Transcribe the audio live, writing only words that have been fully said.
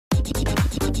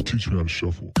Teach me how to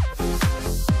shuffle.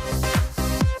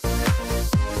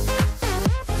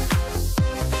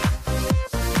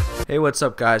 Hey, what's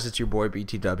up guys, it's your boy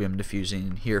BTW. I'm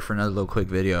diffusing here for another little quick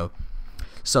video.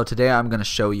 So today I'm going to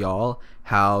show y'all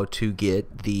how to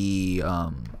get the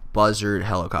Buzzard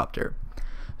helicopter.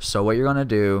 So what you're going to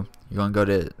do, you're going to go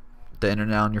to the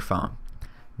internet on your phone.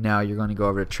 Now you're going to go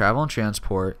over to travel and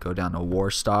transport, go down to war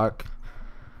stock.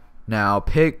 Now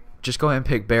just go ahead and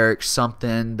pick barracks,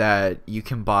 something that you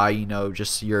can buy, you know,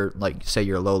 just your, like, say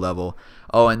you're low level.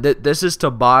 Oh, and this is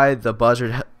to buy the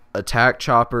Buzzard attack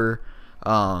chopper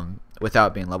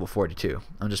without being level 42.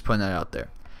 I'm just putting that out there.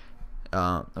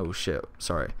 Oh shit,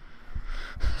 sorry.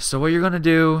 So what you're gonna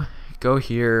do, go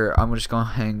here. I'm just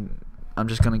gonna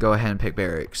go ahead and pick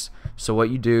barracks. So what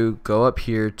you do, go up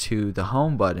here to the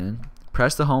home button,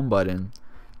 press the home button,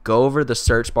 go over the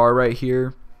search bar right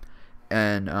here,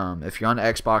 and if you're on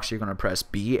Xbox, you're gonna press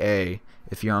BA.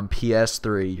 If you're on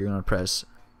PS3, you're gonna press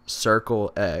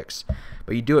circle X.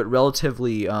 But you do it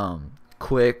relatively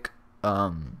quick.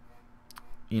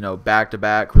 You know, back to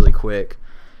back, really quick.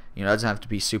 You know, it doesn't have to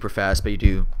be super fast, but you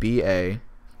do BA,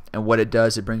 and what it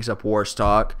does, it brings up war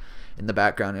stock in the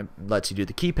background and lets you do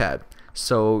the keypad.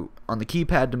 So on the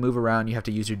keypad, to move around, you have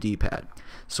to use your D-pad.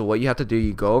 So what you have to do,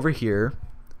 you go over here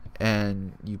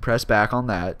and you press back on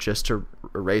that just to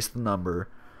erase the number.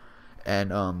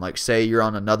 And like, say you're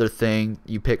on another thing,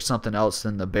 you pick something else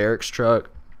than the barracks truck.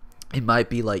 It might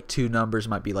be like 2 numbers,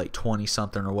 might be like 20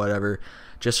 something or whatever.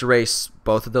 Just erase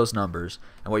both of those numbers,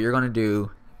 and what you're going to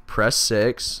do, press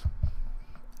 6,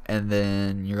 and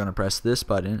then you're going to press this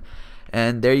button,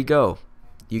 and there you go.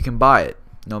 You can buy it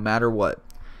no matter what,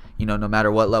 you know, no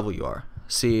matter what level you are.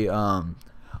 See, I'm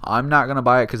not going to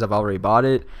buy it because I've already bought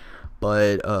it,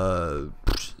 but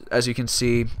as you can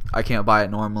see, I can't buy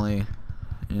it normally,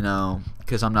 you know,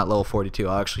 because I'm not level 42.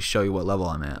 I'll actually show you what level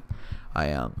I'm at. I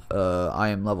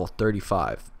am level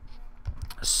 35.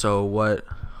 So what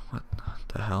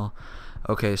the hell?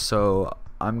 Okay, so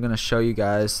I'm gonna show you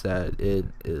guys that it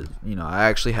is, you know, I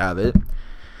actually have it.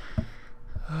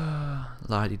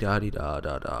 La di da di da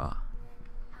da da.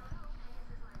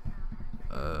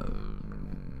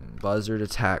 Buzzard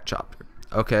attack chopper.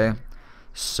 Okay,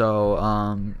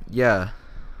 so yeah.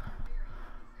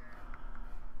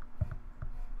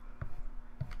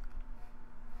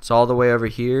 It's all the way over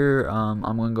here. I'm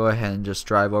gonna go ahead and just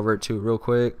drive over it real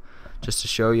quick, just to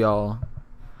show y'all.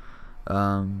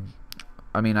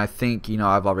 I mean, I think, you know,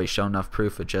 I've already shown enough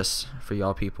proof, but just for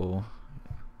y'all people.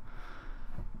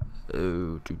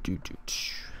 Cue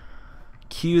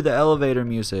the elevator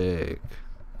music.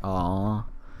 Aw,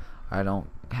 I don't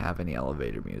have any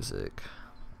elevator music.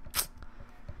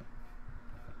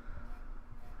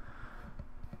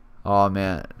 Oh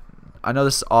man, I know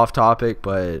this is off topic,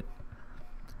 but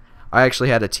I actually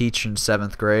had a teacher in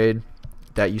 7th grade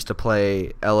that used to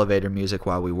play elevator music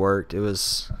while we worked.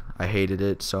 I hated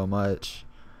it so much.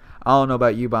 I don't know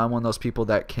about you, but I'm one of those people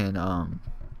that can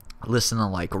listen to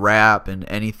like rap and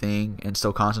anything and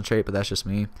still concentrate, but that's just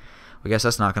me. I guess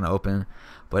that's not going to open.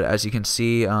 But as you can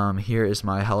see, here is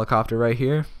my helicopter right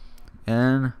here.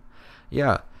 And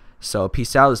yeah, so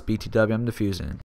peace out. This BTW, I'm diffusing.